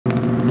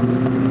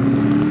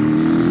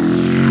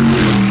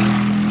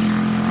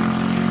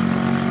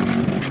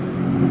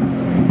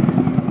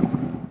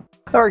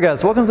Alright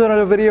guys, welcome to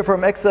another video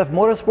from XF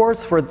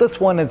Motorsports. For this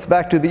one, it's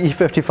back to the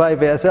E55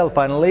 ASL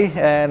finally,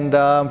 and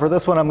for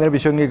this one I'm going to be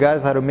showing you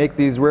guys how to make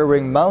these rear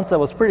wing mounts. I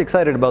was pretty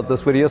excited about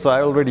this video, so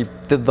I already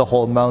did the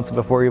whole mounts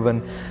before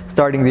even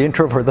starting the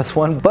intro for this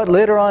one. But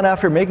later on,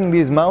 after making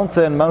these mounts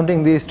and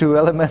mounting these two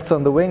elements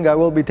on the wing, I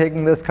will be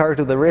taking this car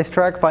to the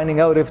racetrack,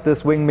 finding out if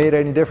this wing made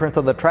any difference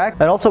on the track,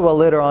 and also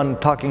later on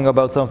talking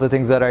about some of the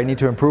things that I need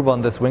to improve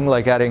on this wing,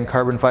 like adding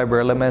carbon fiber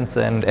elements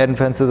and end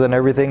fences and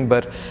everything.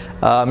 But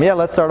yeah,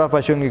 let's start off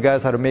by showing you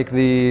guys how to make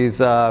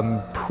these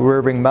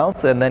rear wing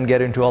mounts and then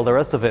get into all the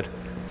rest of it.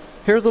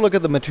 Here's a look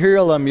at the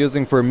material I'm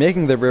using for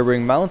making the rear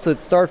wing mounts.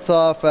 It starts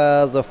off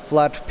as a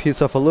flat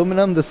piece of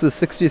aluminum. This is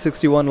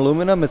 6061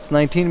 aluminum. It's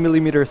 19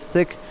 millimeters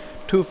thick,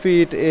 2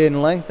 feet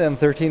in length and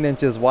 13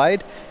 inches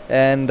wide.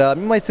 And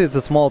you might say it's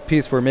a small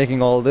piece for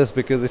making all this,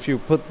 because if you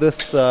put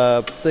this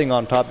thing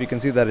on top, you can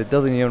see that it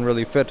doesn't even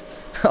really fit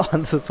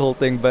on this whole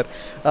thing. But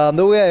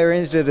the way I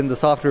arranged it in the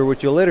software,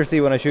 which you'll later see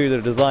when I show you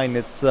the design,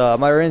 it's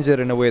I arranged it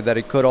in a way that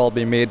it could all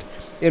be made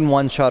in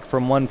one shot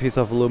from one piece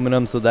of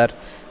aluminum, so that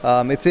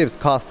it saves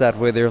cost that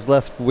way. There's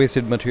less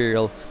wasted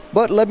material.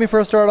 But let me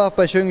first start off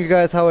by showing you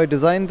guys how I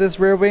designed this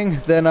rear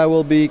wing. Then I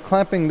will be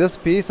clamping this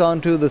piece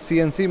onto the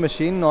CNC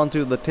machine,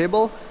 onto the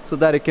table, so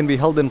that it can be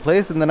held in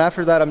place. And then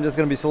after that, I'm just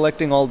going to be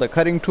selecting all the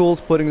cutting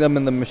tools, putting them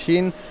in the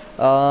machine,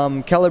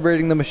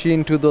 calibrating the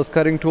machine to those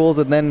cutting tools,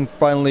 and then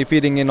finally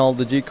feeding in all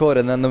the G-code,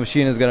 and then the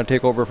machine is going to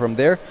take over from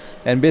there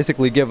and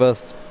basically give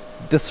us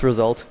this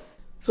result.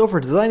 So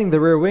for designing the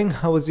rear wing,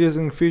 I was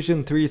using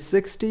Fusion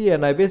 360,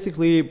 and I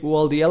basically,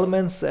 well, the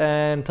elements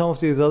and some of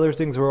these other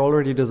things were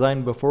already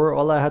designed before.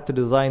 All I had to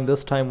design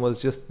this time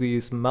was just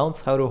these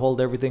mounts, how to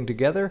hold everything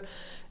together.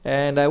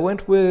 And I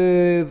went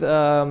with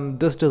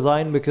this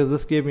design because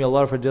this gave me a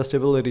lot of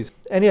adjustabilities.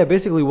 And yeah,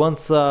 basically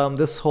once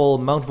this whole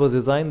mount was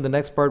designed, the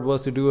next part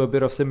was to do a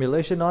bit of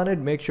simulation on it,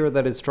 make sure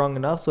that it's strong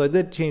enough. So I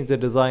did change the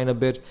design a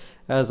bit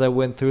as I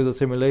went through the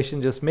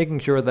simulation, just making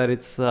sure that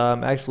it's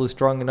actually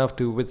strong enough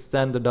to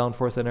withstand the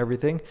downforce and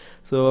everything.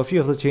 So a few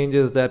of the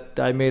changes that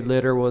I made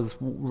later was,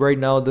 right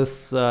now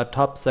this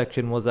top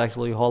section was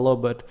actually hollow,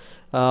 but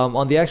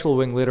on the actual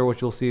wing later,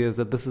 what you'll see is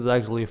that this is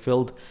actually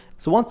filled.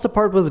 So once the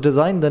part was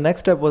designed, the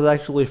next step was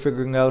actually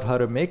figuring out how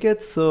to make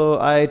it. So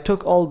I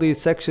took all these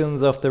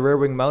sections of the rear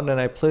wing mount and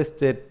I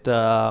placed it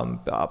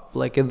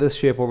like in this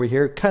shape over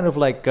here, kind of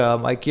like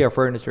IKEA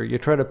furniture. You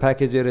try to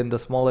package it in the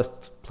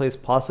smallest place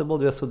possible,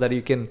 just so that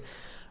you can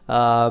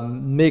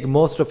make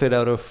most of it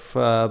out of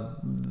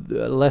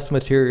less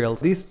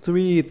materials. These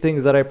three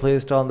things that I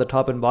placed on the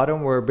top and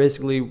bottom were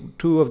basically,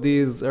 two of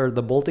these are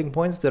the bolting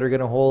points that are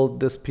going to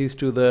hold this piece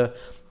to the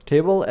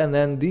table, and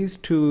then these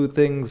two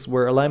things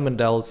were alignment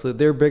dowels. So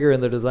they're bigger in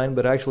the design,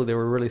 but actually they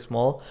were really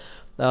small.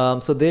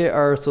 So they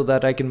are so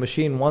that I can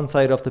machine one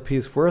side of the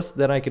piece first,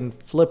 then I can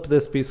flip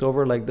this piece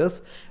over like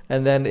this,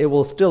 and then it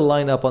will still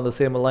line up on the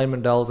same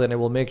alignment dowels, and it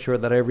will make sure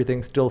that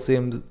everything still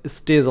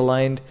stays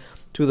aligned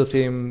to the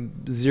same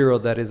zero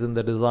that is in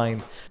the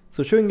design.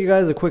 So showing you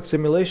guys a quick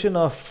simulation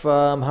of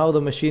how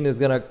the machine is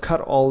going to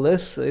cut all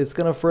this. It's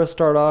going to first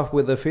start off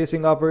with a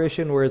facing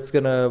operation, where it's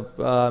going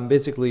to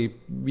basically,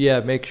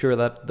 yeah, make sure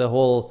that the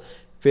whole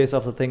face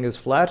of the thing is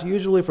flat.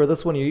 Usually for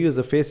this one you use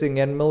a facing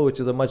end mill, which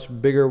is a much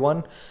bigger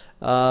one.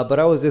 But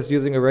I was just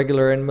using a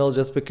regular end mill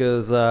just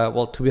because,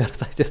 well, to be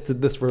honest, I just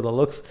did this for the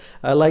looks.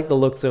 I like the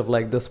looks of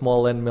like the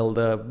small end mill,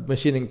 the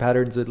machining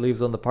patterns it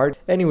leaves on the part.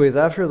 Anyways,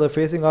 after the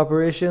facing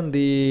operation,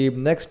 the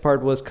next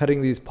part was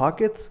cutting these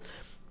pockets.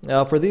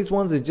 For these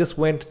ones, it just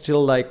went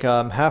till like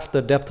half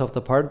the depth of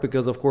the part,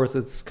 because of course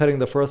it's cutting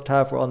the first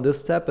half on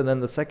this step, and then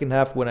the second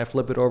half when I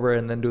flip it over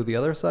and then do the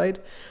other side.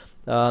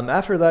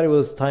 After that, it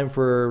was time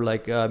for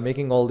like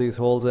making all these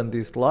holes and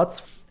these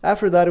slots.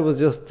 After that, it was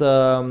just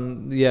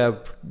yeah,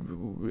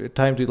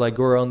 time to like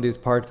go around these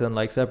parts and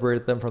like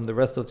separate them from the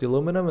rest of the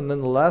aluminum. And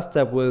then the last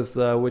step was,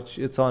 which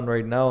it's on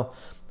right now.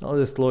 I'll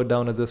just slow it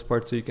down at this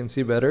part so you can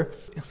see better.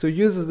 So it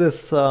uses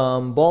this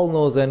ball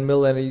nose end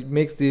mill, and it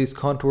makes these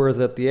contours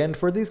at the end.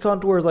 For these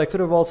contours, I could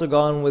have also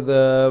gone with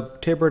a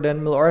tapered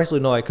end mill, or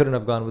actually no, I couldn't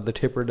have gone with the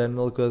tapered end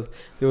mill because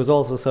there was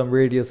also some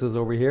radiuses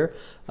over here.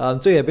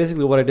 So yeah,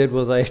 basically what I did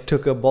was I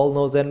took a ball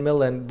nose end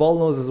mill, and ball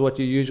nose is what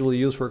you usually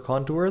use for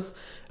contours.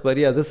 But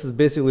yeah, this is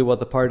basically what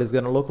the part is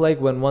going to look like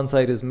when one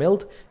side is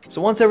milled. So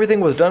once everything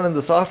was done in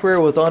the software,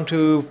 it was on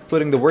to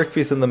putting the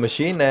workpiece in the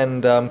machine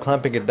and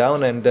clamping it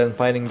down, and then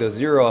finding the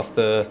zero of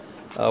the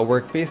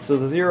workpiece. So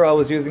the zero, I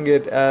was using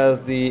it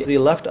as the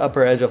left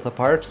upper edge of the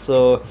part.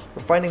 So for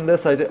finding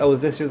this, I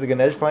was just using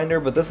an edge finder,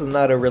 but this is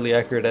not a really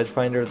accurate edge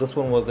finder. This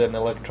one was an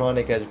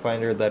electronic edge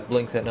finder that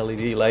blinks an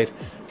LED light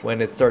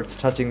when it starts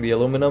touching the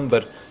aluminum,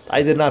 but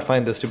I did not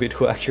find this to be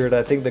too accurate.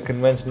 I think the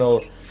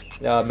conventional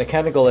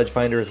mechanical edge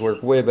finders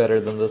work way better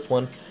than this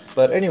one.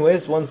 But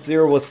anyways, once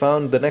zero was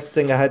found, the next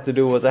thing I had to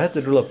do was I had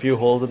to drill a few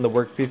holes in the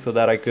workpiece so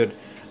that I could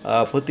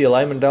put the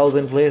alignment dowels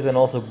in place and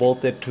also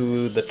bolt it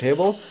to the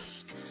table.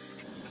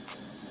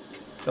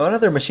 Now,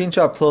 another machine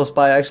shop close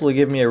by actually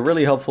gave me a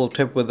really helpful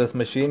tip with this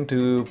machine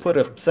to put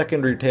a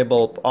secondary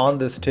table on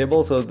this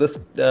table. So this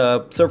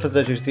surface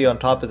that you see on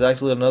top is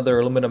actually another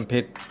aluminum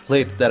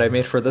plate that I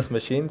made for this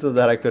machine, so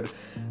that I could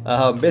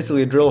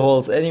basically drill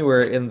holes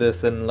anywhere in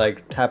this and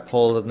like tap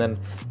holes and then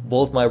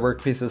bolt my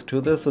workpieces to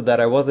this, so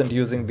that I wasn't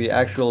using the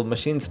actual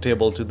machine's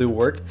table to do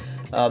work.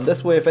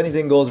 This way, if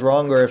anything goes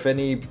wrong or if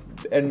any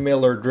end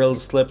mill or drill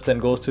slips and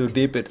goes too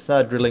deep, it's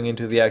not drilling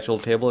into the actual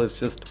table, it's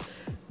just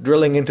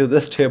drilling into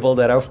this table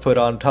that I've put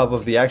on top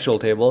of the actual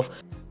table.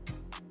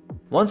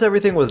 Once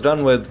everything was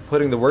done with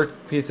putting the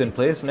workpiece in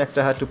place, next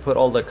I had to put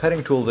all the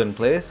cutting tools in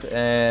place,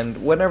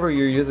 and whenever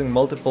you're using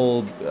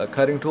multiple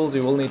cutting tools,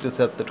 you will need to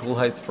set the tool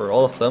heights for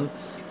all of them.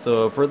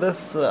 So for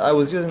this, I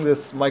was using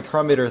this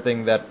micrometer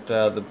thing that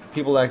the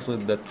people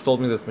actually that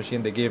sold me this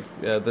machine, they gave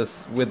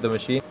this with the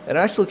machine. It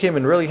actually came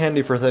in really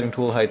handy for setting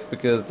tool heights,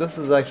 because this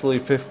is actually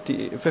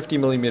 50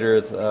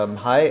 millimeters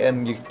high,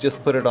 and you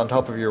just put it on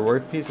top of your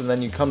workpiece, and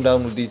then you come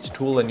down with each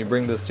tool and you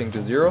bring this thing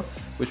to 0,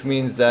 which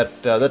means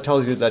that that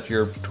tells you that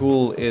your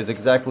tool is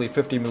exactly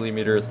 50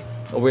 millimeters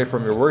away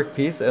from your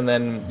workpiece, and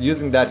then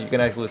using that you can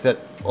actually set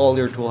all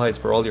your tool heights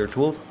for all your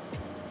tools.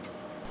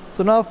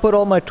 So now I've put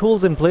all my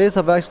tools in place.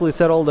 I've actually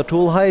set all the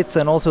tool heights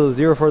and also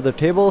 0 for the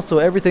table, so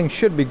everything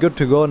should be good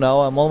to go now.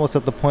 I'm almost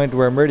at the point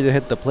where I'm ready to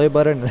hit the play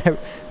button.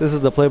 This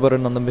is the play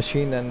button on the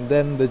machine, and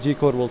then the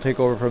G-code will take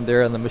over from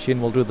there and the machine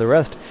will do the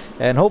rest.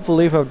 And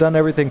hopefully, if I've done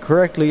everything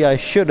correctly, I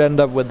should end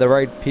up with the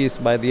right piece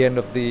by the end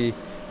of the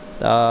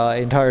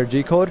entire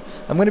G-code.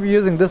 I'm going to be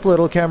using this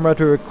little camera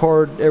to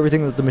record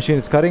everything that the machine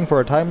is cutting for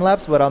a time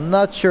lapse, but I'm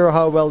not sure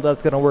how well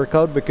that's going to work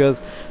out,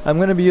 because I'm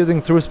going to be using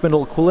through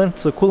spindle coolant,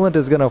 so coolant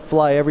is going to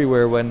fly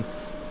everywhere when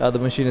the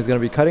machine is going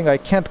to be cutting. I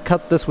can't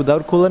cut this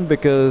without coolant,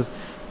 because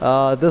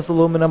this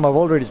aluminum, I've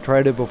already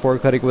tried it before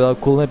cutting without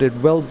coolant. It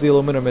welds the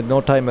aluminum in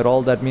no time at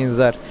all. That means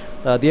that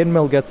the end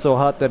mill gets so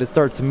hot that it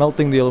starts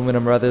melting the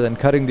aluminum rather than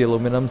cutting the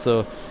aluminum.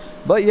 So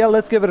but yeah,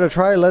 let's give it a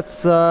try.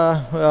 Let's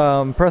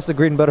press the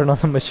green button on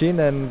the machine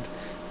and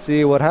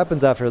see what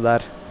happens after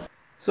that.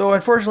 So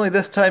unfortunately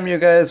this time you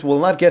guys will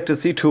not get to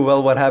see too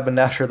well what happened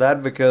after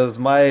that, because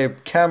my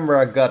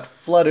camera got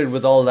flooded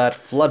with all that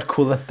flood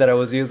coolant that I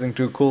was using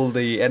to cool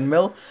the end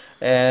mill.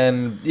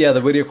 And yeah,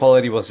 the video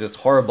quality was just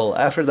horrible.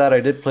 After that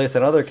I did place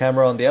another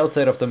camera on the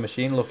outside of the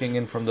machine looking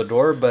in from the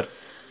door, but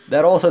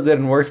that also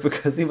didn't work,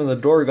 because even the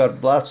door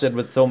got blasted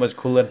with so much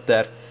coolant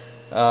that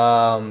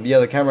yeah,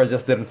 the camera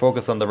just didn't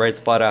focus on the right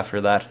spot after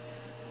that.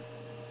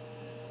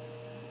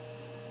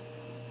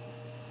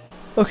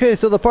 Okay,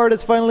 so the part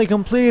is finally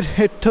complete.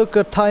 It took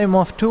a time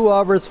of 2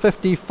 hours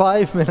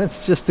 55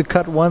 minutes just to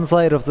cut one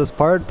side of this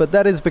part, but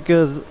that is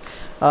because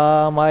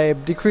I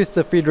decreased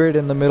the feed rate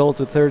in the middle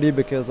to 30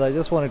 because I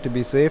just wanted to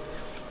be safe.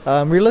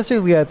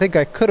 Realistically, I think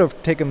I could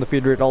have taken the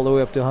feed rate all the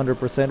way up to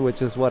 100%, which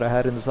is what I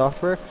had in the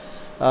software,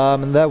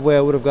 and that way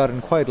I would have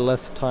gotten quite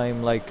less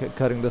time like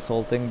cutting this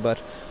whole thing. But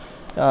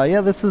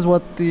yeah, this is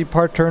what the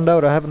part turned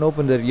out. I haven't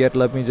opened it yet.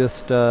 Let me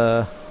just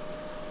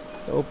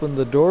open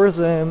the doors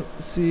and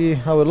see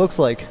how it looks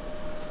like.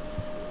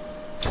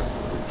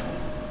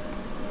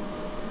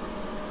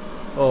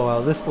 Oh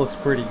wow, this looks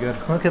pretty good.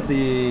 Look at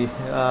the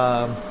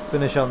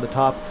finish on the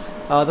top.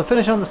 The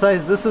finish on the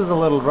sides, this is a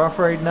little rough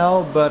right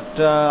now, but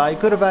I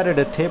could have added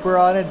a taper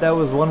on it. That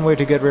was one way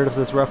to get rid of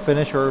this rough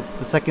finish, or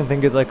the second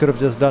thing is I could have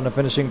just done a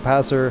finishing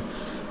pass, or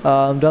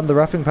done the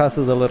roughing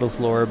passes a little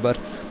slower, but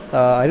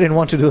I didn't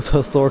want to do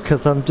so slow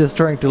because I'm just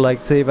trying to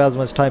like save as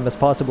much time as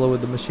possible with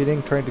the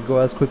machining, trying to go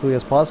as quickly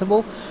as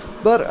possible.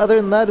 But other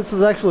than that, this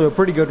is actually a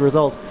pretty good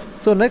result.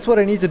 So next what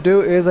I need to do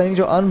is I need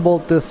to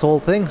unbolt this whole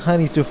thing. I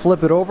need to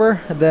flip it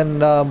over and then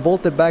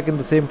bolt it back in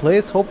the same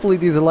place. Hopefully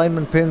these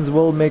alignment pins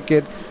will make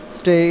it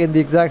stay in the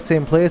exact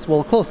same place,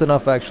 well, close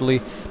enough actually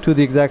to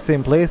the exact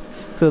same place,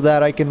 so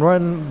that I can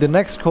run the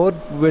next code,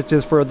 which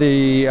is for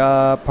the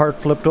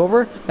part flipped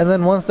over. And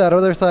then once that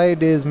other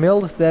side is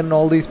milled, then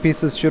all these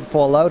pieces should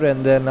fall out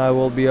and then I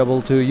will be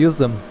able to use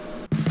them.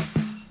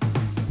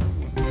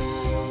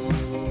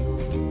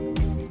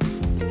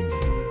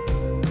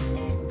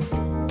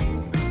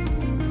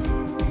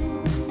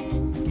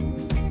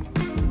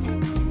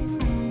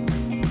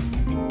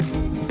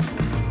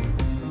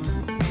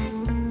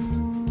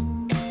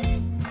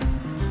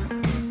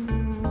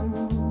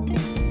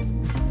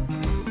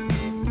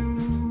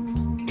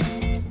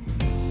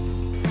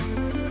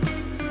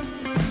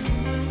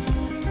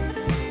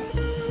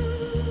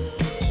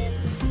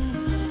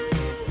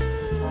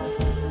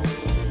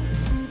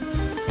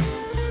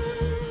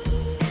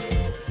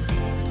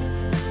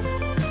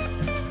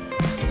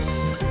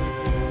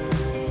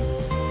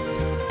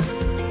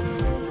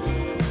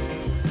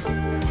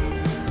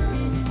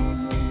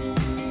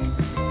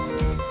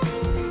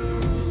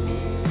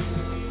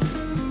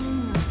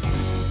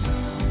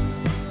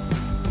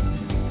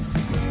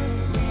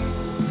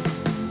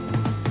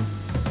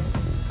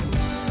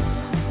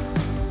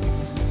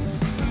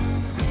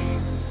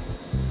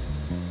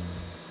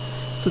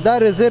 So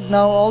that is it.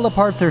 Now all the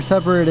parts are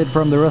separated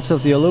from the rest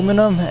of the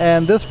aluminum,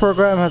 and this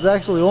program has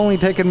actually only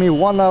taken me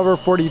 1 hour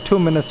 42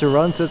 minutes to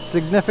run, so it's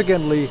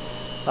significantly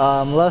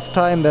less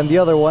time than the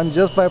other one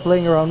just by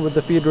playing around with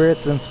the feed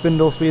rates and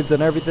spindle speeds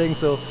and everything.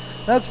 So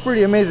that's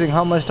pretty amazing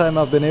how much time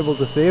I've been able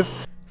to save.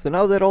 So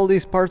now that all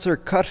these parts are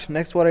cut,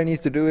 next what I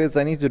need to do is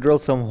I need to drill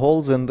some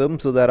holes in them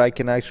so that I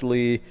can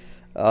actually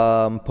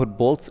put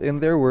bolts in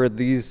there where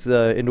these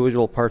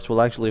individual parts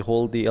will actually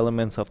hold the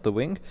elements of the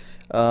wing.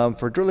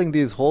 For drilling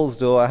these holes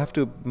though, I have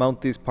to mount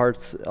these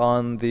parts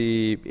in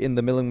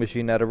the milling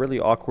machine at a really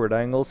awkward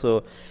angle.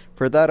 So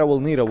for that I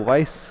will need a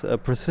vise, a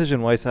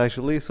precision vise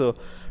actually. So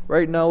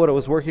right now what I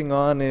was working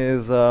on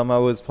is I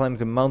was planning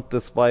to mount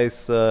this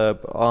vise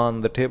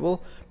on the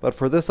table, but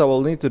for this I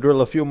will need to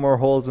drill a few more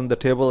holes in the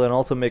table and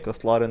also make a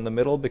slot in the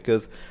middle,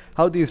 because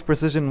how these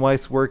precision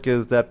vise work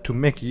is that to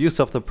make use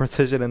of the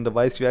precision in the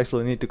vise you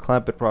actually need to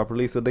clamp it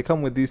properly. So they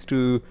come with these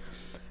two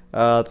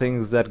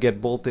things that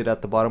get bolted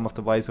at the bottom of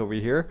the vise over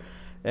here,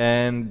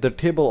 and the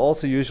table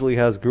also usually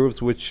has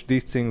grooves which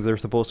these things are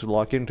supposed to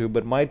lock into,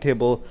 but my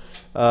table,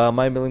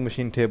 my milling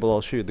machine table,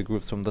 I'll show you the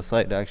grooves from the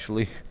side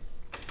actually.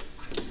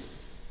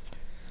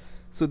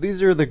 So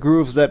these are the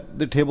grooves that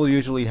the table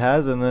usually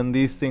has, and then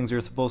these things are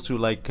supposed to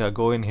like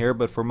go in here,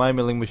 but for my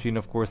milling machine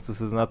of course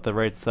this is not the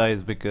right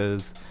size,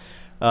 because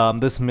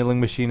this milling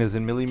machine is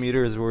in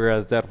millimeters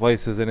whereas that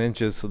vise is in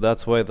inches, so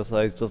that's why the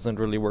size doesn't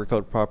really work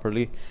out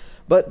properly.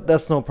 But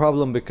that's no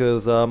problem,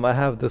 because I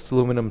have this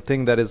aluminum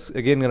thing that is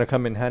again going to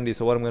come in handy.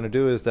 So what I'm going to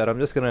do is that I'm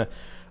just going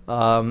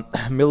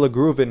to mill a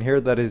groove in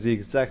here that is the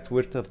exact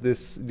width of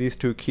these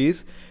two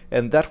keys,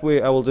 and that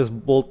way I will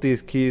just bolt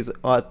these keys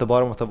at the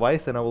bottom of the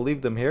vise and I will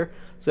leave them here.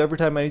 So every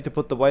time I need to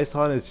put the vise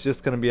on, it's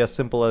just going to be as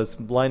simple as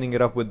lining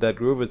it up with that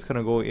groove. It's going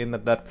to go in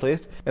at that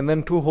place, and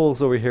then two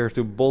holes over here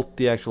to bolt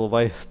the actual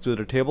vise to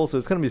the table. So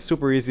it's going to be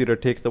super easy to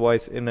take the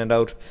vise in and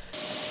out.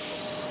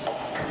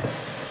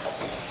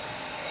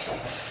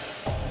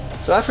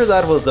 So after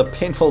that was the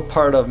painful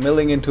part of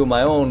milling into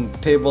my own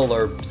table,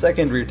 or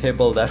secondary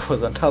table that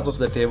was on top of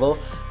the table.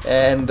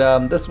 And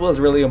this was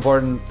really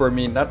important for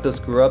me not to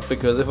screw up,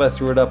 because if I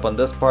screwed up on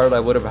this part I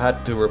would have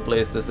had to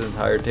replace this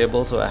entire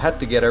table. So I had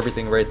to get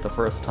everything right the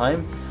first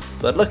time.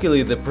 But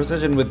luckily the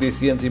precision with these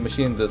CNC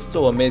machines is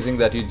so amazing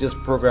that you just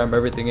program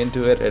everything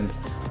into it, and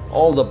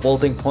all the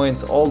bolting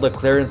points, all the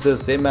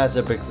clearances, they match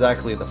up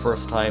exactly the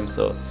first time.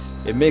 So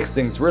it makes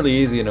things really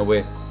easy in a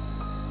way.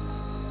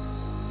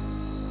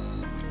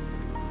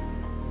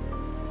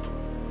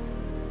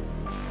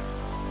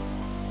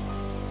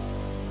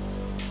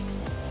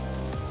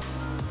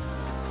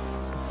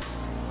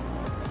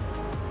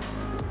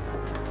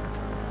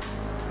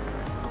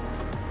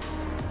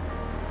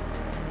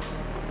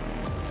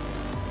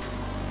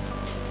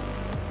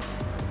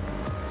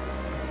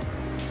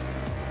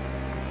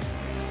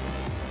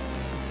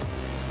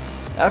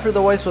 After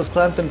the vise was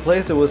clamped in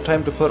place, it was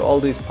time to put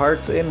all these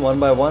parts in one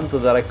by one so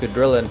that I could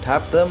drill and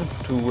tap them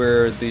to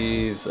where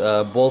these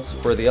bolts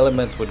for the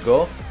elements would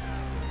go.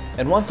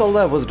 And once all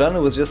that was done, it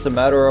was just a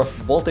matter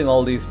of bolting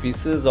all these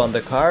pieces on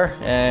the car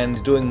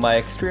and doing my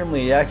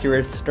extremely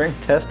accurate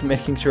strength test,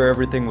 making sure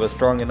everything was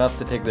strong enough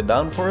to take the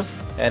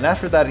downforce. And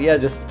after that, yeah,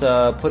 just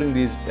putting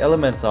these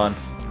elements on.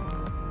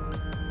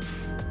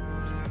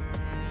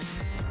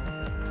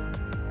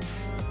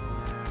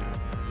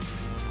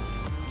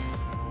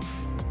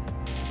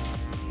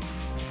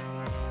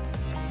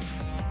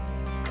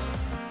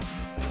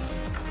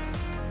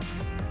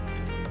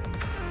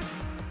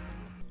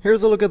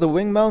 Here's a look at the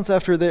wing mounts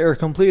after they are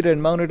completed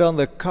and mounted on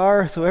the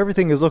car. So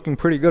everything is looking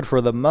pretty good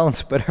for the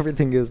mounts, but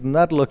everything is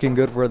not looking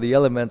good for the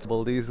elements.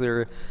 Well, these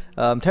are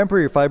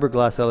temporary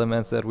fiberglass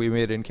elements that we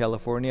made in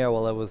California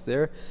while I was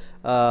there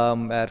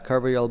at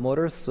Carvajal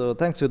Motors. So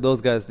thanks to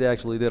those guys, they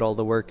actually did all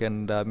the work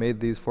and made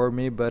these for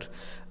me. But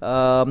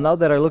now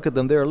that I look at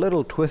them, they're a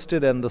little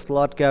twisted and the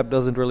slot gap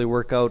doesn't really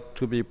work out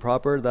to be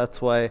proper.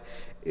 That's why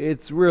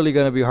it's really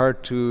going to be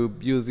hard to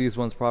use these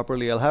ones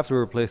properly. I'll have to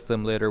replace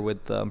them later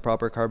with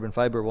proper carbon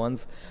fiber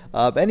ones.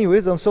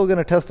 Anyways, I'm still going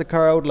to test the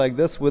car out like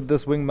this with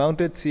this wing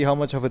mounted, see how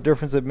much of a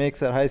difference it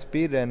makes at high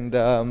speed.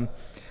 And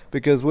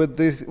because with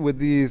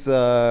these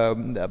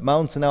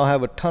mounts now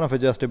have a ton of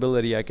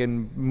adjustability. I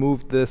can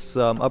move this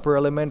upper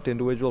element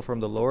individual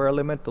from the lower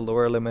element. The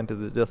lower element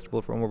is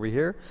adjustable from over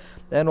here,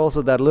 and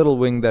also that little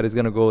wing that is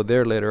going to go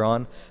there later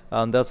on,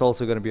 that's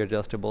also going to be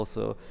adjustable.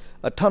 So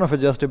a ton of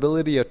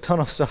adjustability, a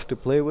ton of stuff to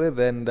play with,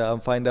 and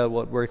find out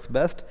what works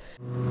best.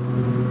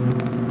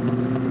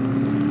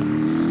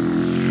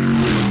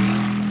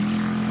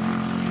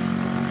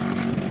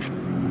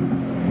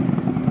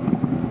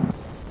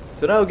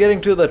 So now getting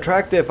to the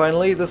track day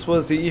finally. This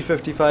was the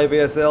E55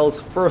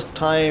 ASL's first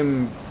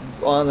time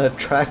on a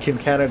track in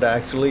Canada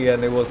actually,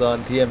 and it was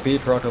on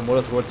TMP, Toronto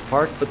Motorsports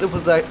Park. But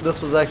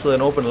this was actually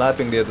an open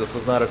lapping day. This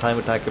was not a time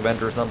attack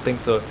event or something,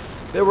 so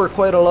there were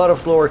quite a lot of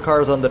slower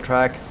cars on the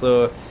track,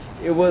 so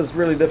it was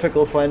really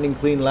difficult finding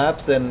clean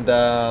laps, and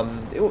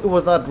it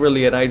was not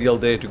really an ideal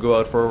day to go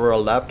out for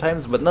overall lap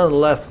times. But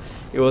nonetheless,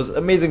 it was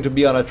amazing to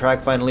be on a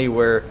track finally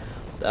where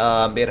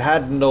it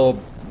had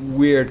no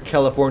weird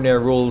California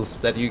rules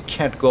that you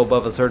can't go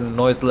above a certain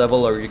noise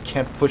level, or you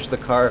can't push the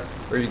car,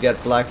 or you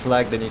get black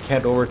flagged and you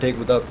can't overtake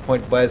without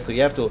point buys. So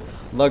you have to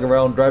lug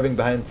around driving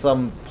behind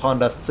some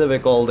Honda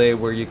Civic all day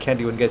where you can't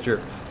even get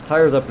your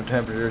tires up to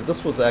temperature.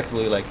 This was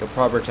actually like a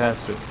proper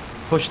chance to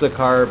push the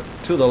car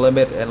to the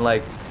limit and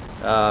like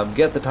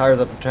get the tires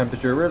up to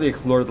temperature, really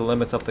explore the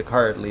limits of the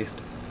car at least.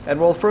 And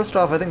well, first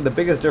off, I think the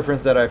biggest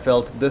difference that I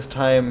felt this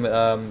time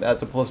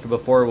as opposed to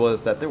before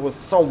was that there was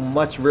so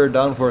much rear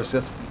downforce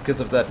just because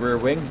of that rear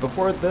wing.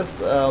 Before this,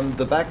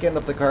 the back end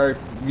of the car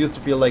used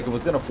to feel like it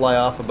was going to fly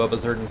off above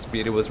a certain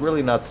speed. It was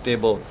really not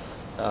stable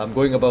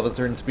going above a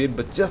certain speed,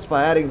 but just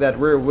by adding that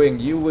rear wing,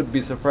 you would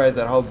be surprised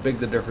at how big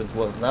the difference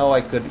was. Now I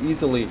could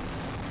easily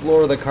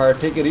floor the car,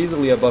 take it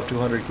easily above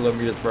 200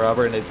 kilometers per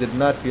hour, and it did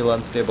not feel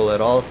unstable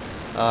at all.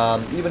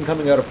 Even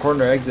coming out of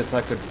corner exits,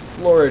 I could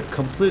floor it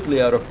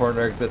completely out of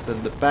corner exits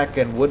and the back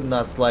end would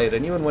not slide,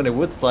 and even when it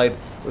would slide,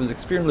 it was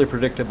extremely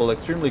predictable,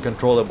 extremely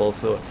controllable.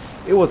 So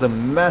it was a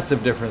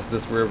massive difference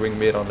this rear wing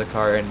made on the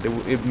car, and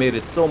it made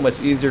it so much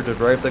easier to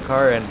drive the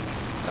car and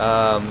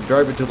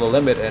drive it to the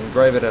limit and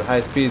drive it at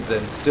high speeds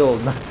and still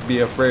not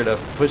be afraid of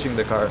pushing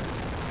the car.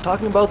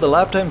 Talking about the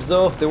lap times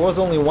though, there was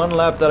only one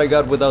lap that I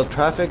got without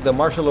traffic. The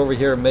marshal over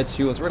here, Mitch,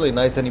 he was really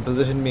nice and he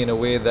positioned me in a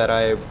way that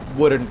I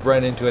wouldn't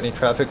run into any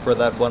traffic for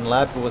that one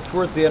lap. It was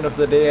towards the end of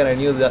the day and I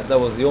knew that that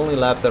was the only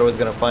lap that I was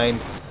going to find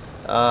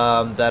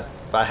that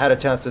I had a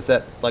chance to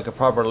set like a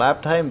proper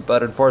lap time,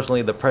 but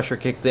unfortunately the pressure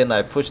kicked in.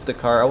 I pushed the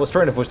car, I was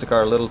trying to push the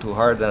car a little too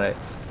hard and I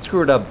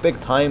screwed up big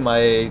time.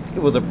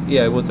 It was a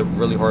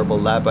really horrible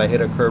lap. I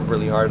hit a curb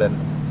really hard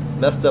and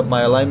messed up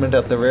my alignment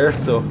at the rear,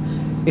 so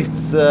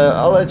it's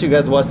I'll let you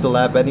guys watch the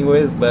lap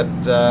anyways, but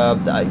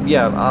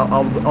yeah,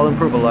 I'll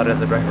improve a lot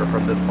as a driver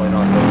from this point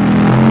on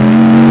though.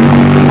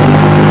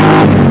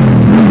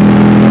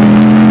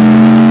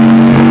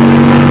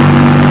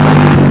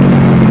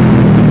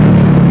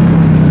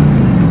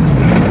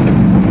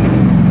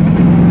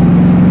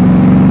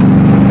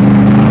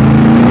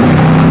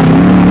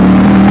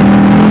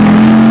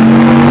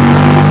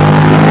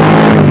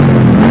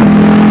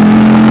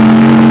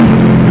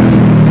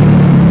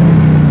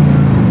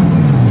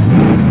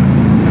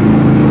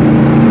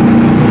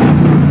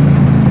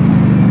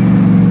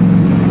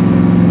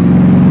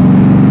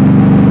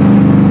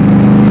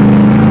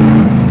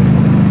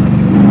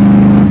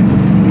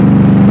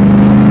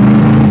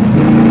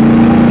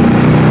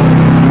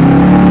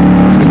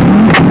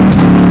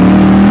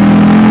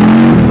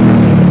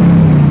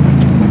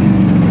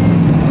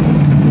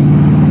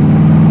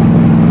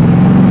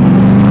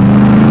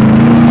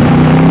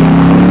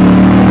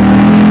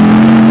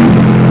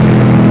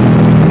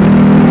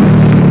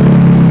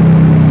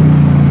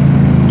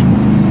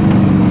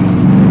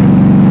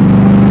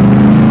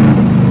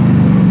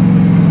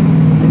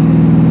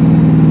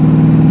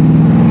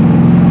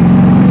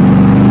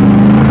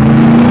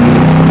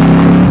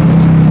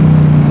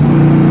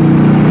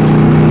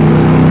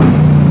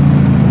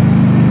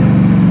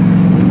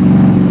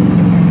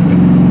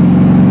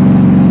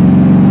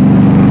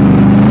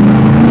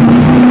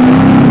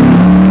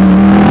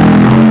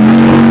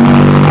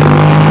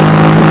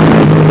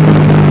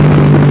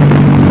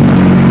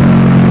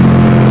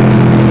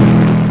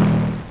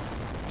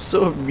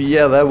 So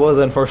yeah, that was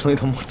unfortunately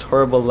the most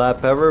horrible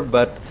lap ever,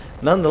 but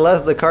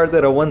nonetheless the car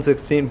did a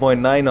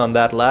 116.9 on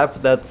that lap.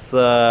 That's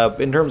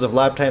in terms of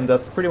lap time,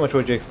 that's pretty much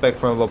what you expect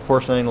from a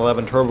Porsche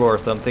 911 Turbo or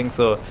something.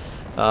 So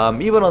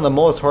even on the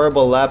most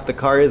horrible lap, the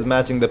car is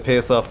matching the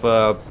pace of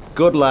a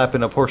good lap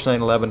in a Porsche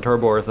 911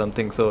 Turbo or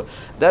something. So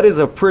that is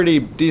a pretty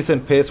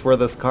decent pace for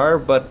this car,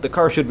 but the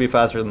car should be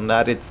faster than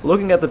that. It's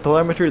looking at the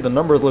telemetry, the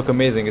numbers look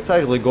amazing. It's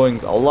actually going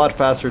a lot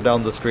faster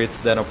down the streets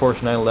than a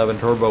Porsche 911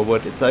 Turbo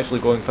would. It's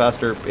actually going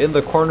faster in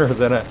the corners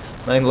than a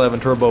 911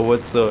 Turbo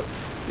would. So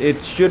it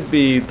should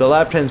be, the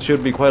lap times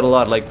should be quite a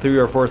lot, like 3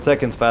 or 4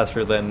 seconds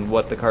faster than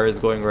what the car is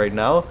going right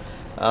now.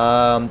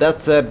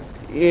 That said,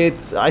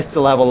 I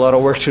still have a lot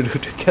of work to do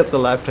to get the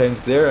lap times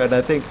there, and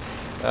I think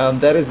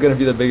that is going to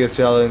be the biggest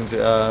challenge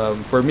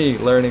for me,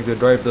 learning to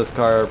drive this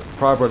car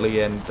properly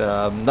and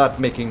not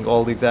making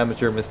all these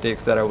amateur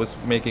mistakes that I was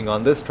making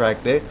on this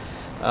track day.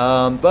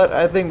 But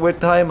I think with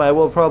time I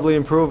will probably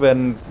improve,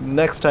 and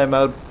next time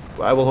out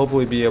I will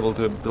hopefully be able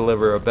to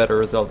deliver a better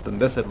result than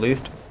this at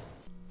least.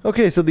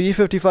 Okay, so the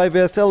E55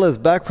 ASL is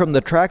back from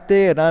the track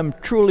day, and I'm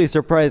truly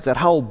surprised at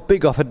how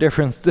big of a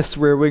difference this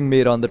rear wing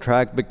made on the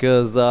track,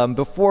 because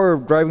before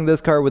driving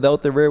this car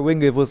without the rear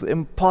wing, it was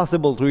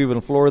impossible to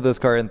even floor this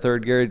car in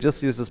third gear. It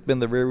just used to spin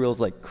the rear wheels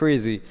like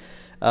crazy.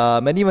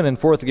 And even in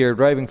fourth gear,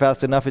 driving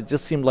fast enough, it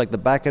just seemed like the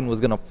back end was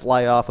going to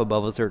fly off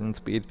above a certain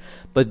speed.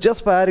 But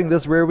just by adding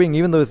this rear wing,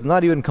 even though it's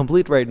not even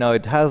complete right now,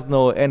 it has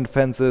no end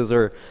fences,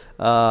 or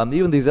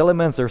even these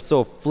elements are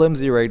so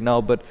flimsy right now,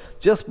 but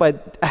just by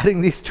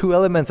adding these two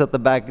elements at the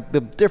back,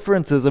 the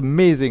difference is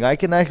amazing. I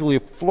can actually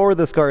floor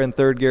this car in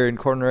third gear in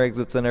corner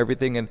exits and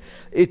everything, and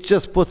it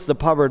just puts the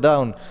power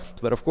down.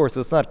 But of course,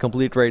 it's not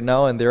complete right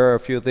now, and there are a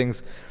few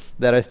things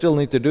that I still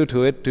need to do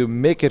to it to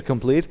make it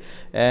complete.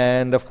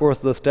 And of course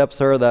the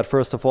steps are that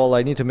first of all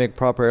I need to make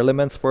proper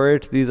elements for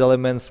it. These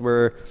elements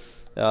were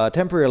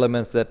temporary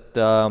elements that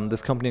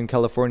this company in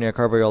California,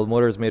 Carvajal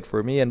Motors, made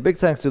for me, and big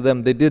thanks to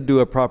them. They did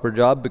do a proper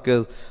job,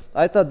 because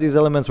I thought these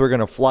elements were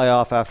going to fly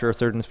off after a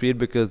certain speed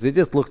because they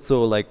just looked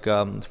so like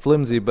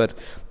flimsy, but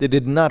they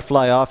did not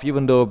fly off,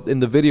 even though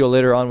in the video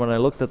later on when I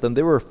looked at them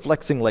they were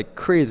flexing like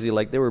crazy,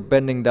 like they were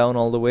bending down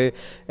all the way.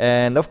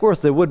 And of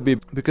course they would be,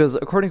 because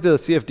according to the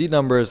CFD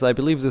numbers, I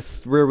believe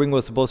this rear wing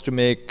was supposed to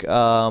make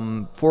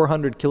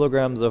 400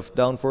 kilograms of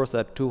downforce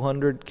at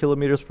 200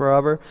 kilometers per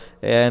hour,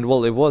 and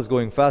well, it was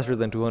going faster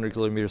than 200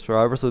 kilometers per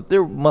hour, so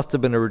there must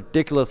have been a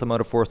ridiculous amount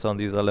of force on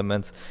these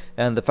elements,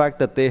 and the fact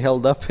that they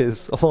held up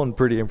is alone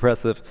pretty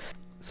impressive.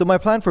 So my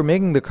plan for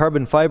making the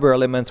carbon fiber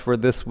elements for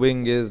this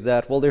wing is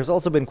that, well, there's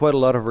also been quite a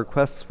lot of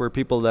requests for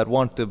people that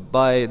want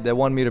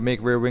me to make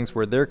rear wings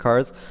for their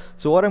cars.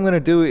 So what I'm going to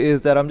do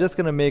is that I'm just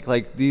going to make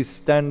like these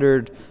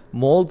standard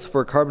molds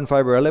for carbon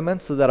fiber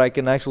elements, so that I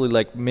can actually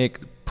like make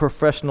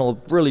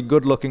professional, really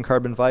good looking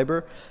carbon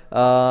fiber.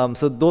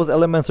 So those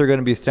elements are going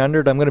to be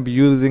standard. I'm going to be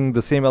using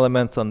the same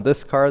elements on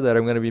this car that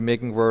I'm going to be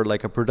making for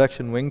like a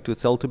production wing to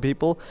sell to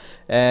people.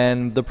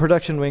 And the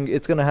production wing,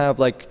 it's going to have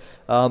like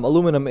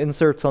aluminum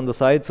inserts on the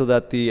side so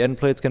that the end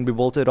plates can be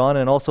bolted on,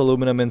 and also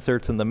aluminum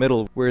inserts in the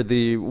middle where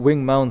the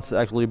wing mounts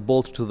actually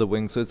bolt to the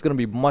wing. So it's going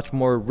to be much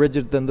more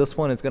rigid than this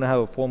one. It's going to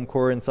have a foam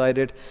core inside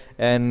it,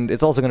 and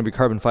it's also going to be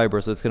carbon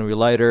fiber, so it's going to be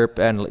lighter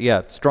and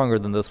yeah, stronger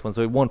than this one,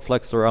 so it won't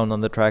flex around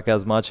on the track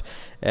as much.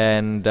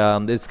 And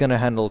it's going to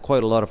handle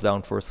quite a lot of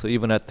downforce. So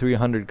even at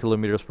 300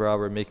 kilometers per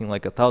hour, making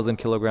like 1,000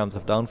 kilograms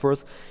of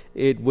downforce,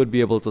 it would be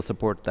able to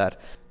support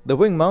that. The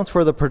wing mounts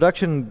for the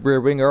production rear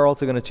wing are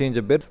also going to change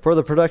a bit. For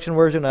the production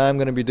version, I'm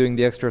going to be doing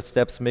the extra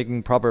steps,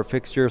 making proper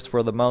fixtures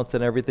for the mounts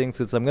and everything.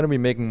 Since I'm going to be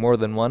making more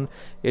than one,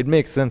 it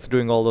makes sense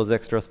doing all those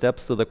extra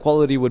steps, so the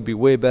quality would be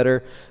way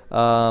better.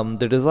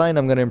 The design,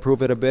 I'm going to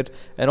improve it a bit,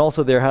 and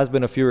also there has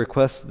been a few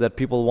requests that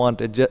people want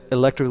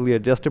electrically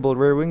adjustable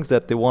rear wings,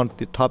 that they want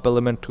the top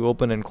element to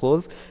open and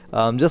close,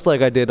 just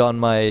like I did on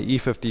my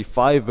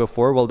E55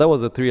 before. Well, that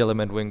was a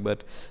 3-element wing,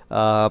 but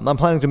I'm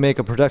planning to make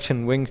a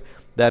production wing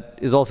that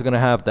is also going to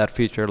have that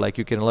feature, like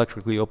you can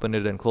electrically open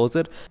it and close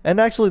it. And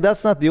actually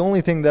that's not the only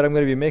thing that I'm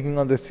going to be making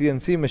on the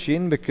CNC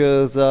machine,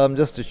 because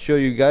just to show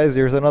you guys,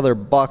 there's another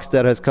box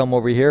that has come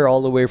over here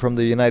all the way from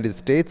the United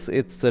States.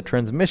 It's a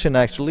transmission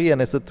actually,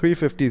 and it's a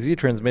 350Z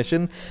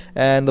transmission,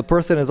 and the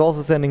person is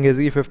also sending his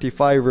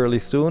E55 really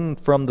soon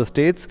from the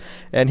States,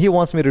 and he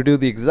wants me to do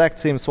the exact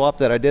same swap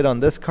that I did on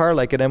this car,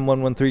 like an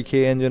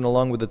M113K engine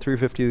along with the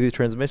 350Z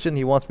transmission.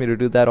 He wants me to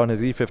do that on his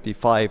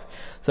E55.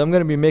 So I'm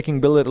going to be making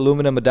billet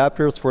aluminum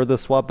adapters for the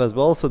swap as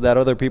well, so that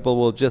other people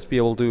will just be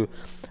able to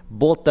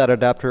bolt that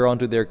adapter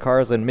onto their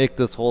cars and make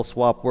this whole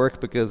swap work,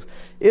 because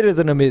it is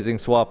an amazing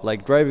swap.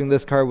 Like driving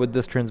this car with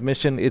this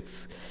transmission,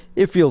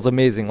 it feels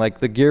amazing. Like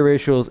the gear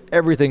ratios,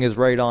 everything is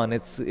right on.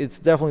 It's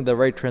definitely the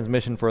right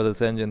transmission for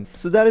this engine.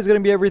 So that is going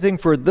to be everything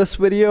for this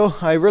video.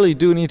 I really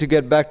do need to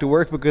get back to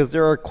work, because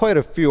there are quite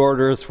a few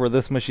orders for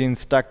this machine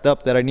stacked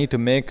up that I need to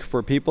make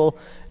for people.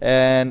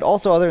 And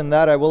also, other than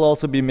that, I will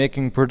also be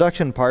making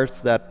production parts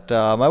that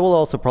I will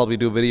also probably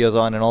do videos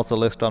on and also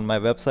list on my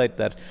website,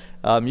 that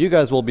you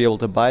guys will be able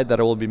to buy,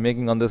 that I will be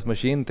making on this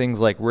machine. Things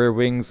like rear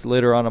wings.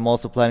 Later on I'm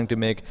also planning to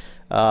make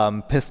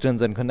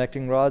pistons and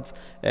connecting rods,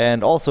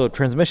 and also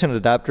transmission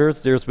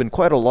adapters. There's been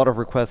quite a lot of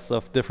requests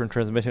of different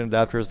transmission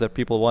adapters that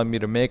people want me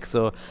to make,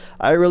 so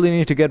I really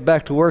need to get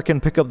back to work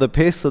and pick up the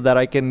pace so that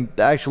I can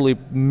actually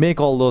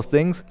make all those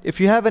things. If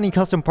you have any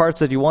custom parts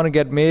that you want to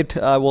get made,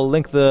 I will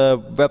link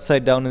the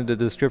website down in the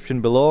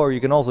description below, or you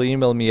can also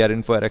email me at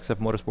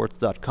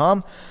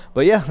info@xfmotorsports.com.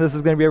 But yeah, this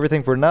is going to be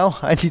everything for now.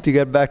 I need to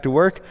get back to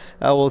work.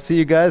 I will see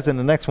you guys in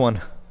the next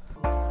one.